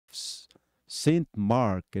Saint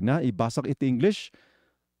Mark. Na ibasak iti English.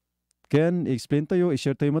 Ken explain tayo,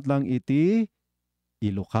 i-share tayo lang iti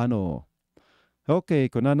Ilocano.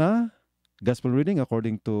 Okay, kunana, Gospel reading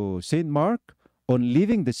according to Saint Mark. On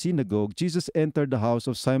leaving the synagogue, Jesus entered the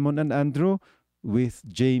house of Simon and Andrew with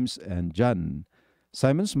James and John.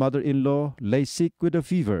 Simon's mother-in-law lay sick with a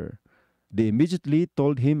fever. They immediately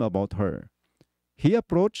told him about her. He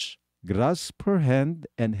approached, grasped her hand,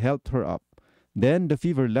 and helped her up. Then the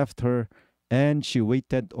fever left her, and she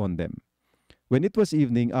waited on them. When it was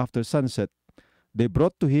evening after sunset, they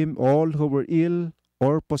brought to him all who were ill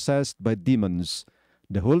or possessed by demons.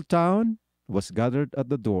 The whole town was gathered at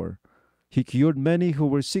the door. He cured many who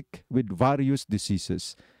were sick with various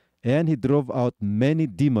diseases, and he drove out many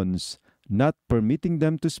demons, not permitting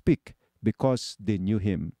them to speak, because they knew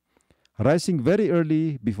him. Rising very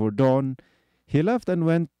early before dawn, he left and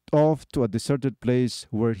went off to a deserted place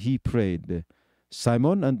where he prayed.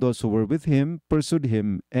 Simon and those who were with him pursued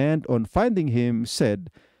him, and on finding him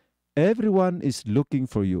said, "Everyone is looking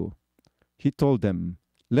for you." He told them,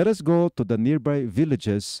 "Let us go to the nearby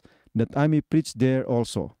villages, that I may preach there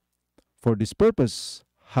also. For this purpose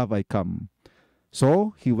have I come."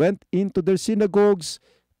 So he went into their synagogues,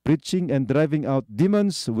 preaching and driving out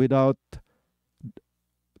demons throughout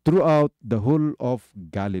the whole of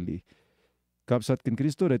Galilee. Kapsat ken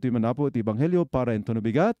Kristo, dito manapo iti Ebanghelyo para ito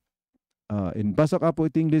nabigat. In basak apo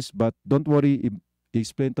iti English, but don't worry,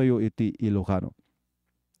 i-explain tayo iti Ilocano.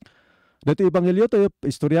 Dito Ebanghelyo tayo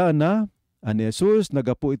istoryaan na ani Jesus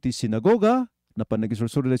nagapo iti sinagoga, napan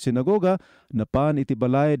nagisursurod iti sinagoga, napan iti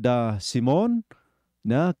balay da Simon,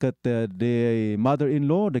 na kat the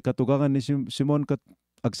mother-in-law, de katugangan ni Simon kat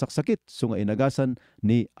agsaksakit, so nga inagasan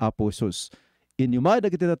ni Apo Jesus. Inyumay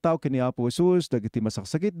dagiti tattao kini Apo Jesus, dagiti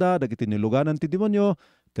masaksakit da, dagiti niluganan ti demonyo,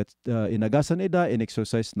 kat inagasan ida,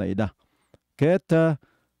 in-exercise na ida. Ket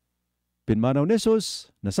pinmanaw ni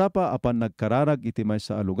Jesus, nasapa apan nagkararag iti may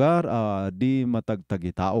sa lugar, di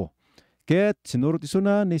matagtagi tao. Ket sinurot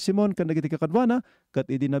isuna ni Simon kan dagiti kakadwana,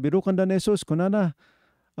 kat idi nabirukan da ni Jesus, kunana,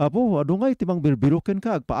 Apo, adungay timang birbiruken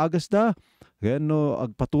ka, agpaagas da, kaya no,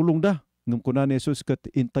 agpatulong da. Nung kuna ni Jesus kat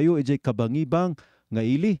intayo, ijay kabangibang nga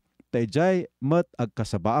ili, ta ijay mat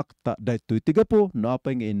agkasabaak, ta daytoy tiga po, no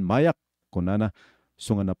apay nga inmayak, kunana.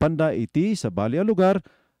 So nga napanda iti sa bali a lugar,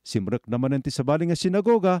 simrek naman iti sa bali nga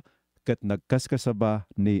sinagoga, kat nagkaskasaba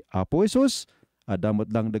ni Apo Jesus, adamot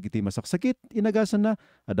lang dagiti masaksakit, inagasan na,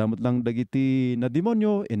 adamot lang dagiti na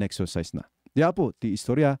demonyo, in-exercise na. Di Apo, ti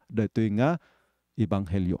istorya, daytoy nga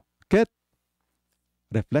Ebanghelyo. Ket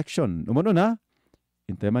reflection. Umano na,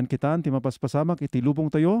 inteman kitaan, ti mapaspasamak, iti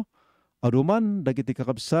lubong tayo, aruman, dagiti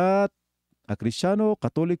kakabsat, a Kristyano,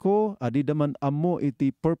 Katoliko, adi daman ammo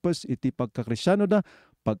iti purpose, iti pagkakristyano da,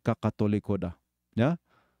 pagkakatoliko da. Ya?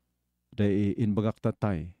 Day inbagak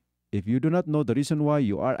tatay. If you do not know the reason why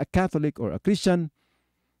you are a Catholic or a Christian,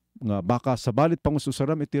 nga baka sabalit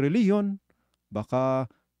pangususaram iti reliyon,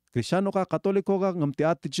 baka Kristyano ka, Katoliko ka, ngamti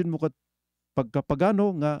attitude mo kat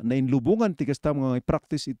pagkapagano nga nainlubungan ti kasta mga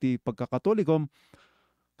practice iti pagkakatolikom,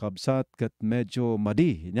 kabsat kat medyo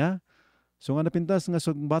madi nya. So nga napintas nga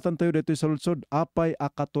sugbatan tayo dito sa lungsod, apay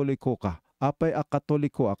a Katoliko ka, apay a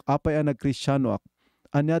Katoliko ak, apay a nagkristyano ak,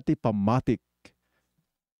 anya ti pamatik.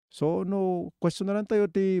 So no question na lang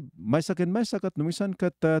tayo ti maysaken maysak at numisan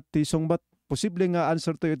kat ti sungbat posible nga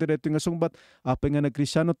answer tayo iti dito nga sungbat, apay nga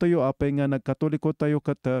nagkristyano tayo, apay nga nagkatoliko tayo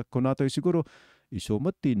kat kuna tayo siguro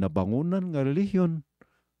isumat ti nabangunan nga relihiyon.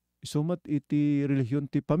 Isumat iti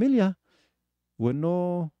relihiyon ti pamilya.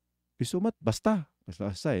 Wano isumat basta.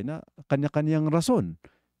 Basta na kanya-kanyang rason.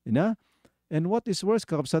 Ina? And what is worse,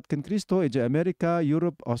 kakabsat ken Kristo, iti America,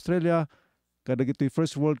 Europe, Australia, kadag ito'y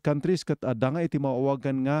first world countries, kat adanga iti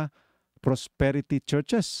maawagan nga prosperity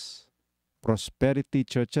churches. Prosperity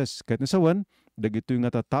churches. Kahit nasawan, dag ito'y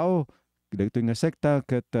nga tatao, dag ito'y nga sekta,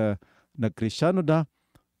 kat nagkristyano da,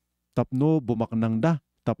 tapno bumaknang da,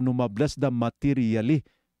 tapno mabless da materially,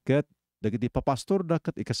 ket dagiti papastor da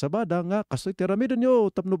ket ikasabada nga kastoy tiramidon nyo,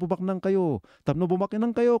 tapno bumaknang kayo, tapno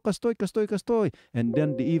bumaknang kayo, kastoy, and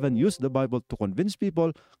then they even use the Bible to convince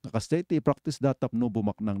people nga kastoy ti practice da, tapno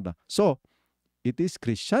bumaknang da. So it is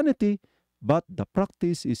Christianity, but the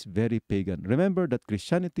practice is very pagan. Remember that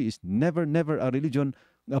Christianity is never a religion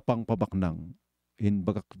nga pangpabaknang. In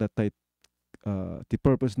bagak datay ti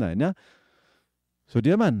purpose na niya. So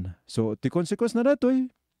diyaman. So ti consequence na datoy,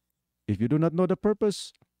 if you do not know the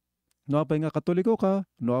purpose, no apay nga Katoliko ka,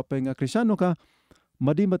 no apay nga Kristyano ka,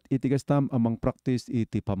 madimat itigastam amang practice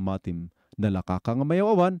iti pamatim. Nalaka nga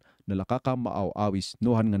mayawawan, nalaka ka maaw-awis.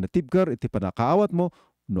 Nohan nga natibgar iti panakaawat mo,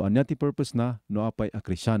 no anya ti purpose na, no apay a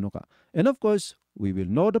Kristyano ka. And of course, we will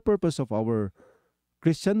know the purpose of our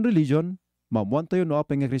Christian religion mamuan tayo no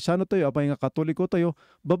apay nga Kristyano tayo, apay nga Katoliko tayo,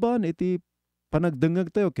 babaan iti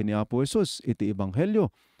panagdengeg tayo kini Apo Jesus, iti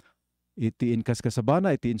ebanghelyo, iti inkas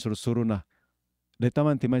kasabana, iti insursuro na.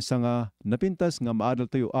 Daytaman ti maysa nga napintas nga maadal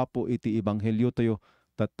tayo Apo iti ebanghelyo tayo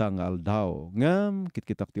tatta nga aldaw. Ngam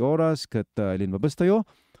kitkitak ti oras ket linmabas tayo,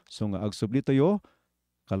 so nga agsubli tayo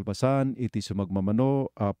kalpasan iti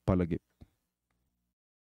sumagmamano a palagip.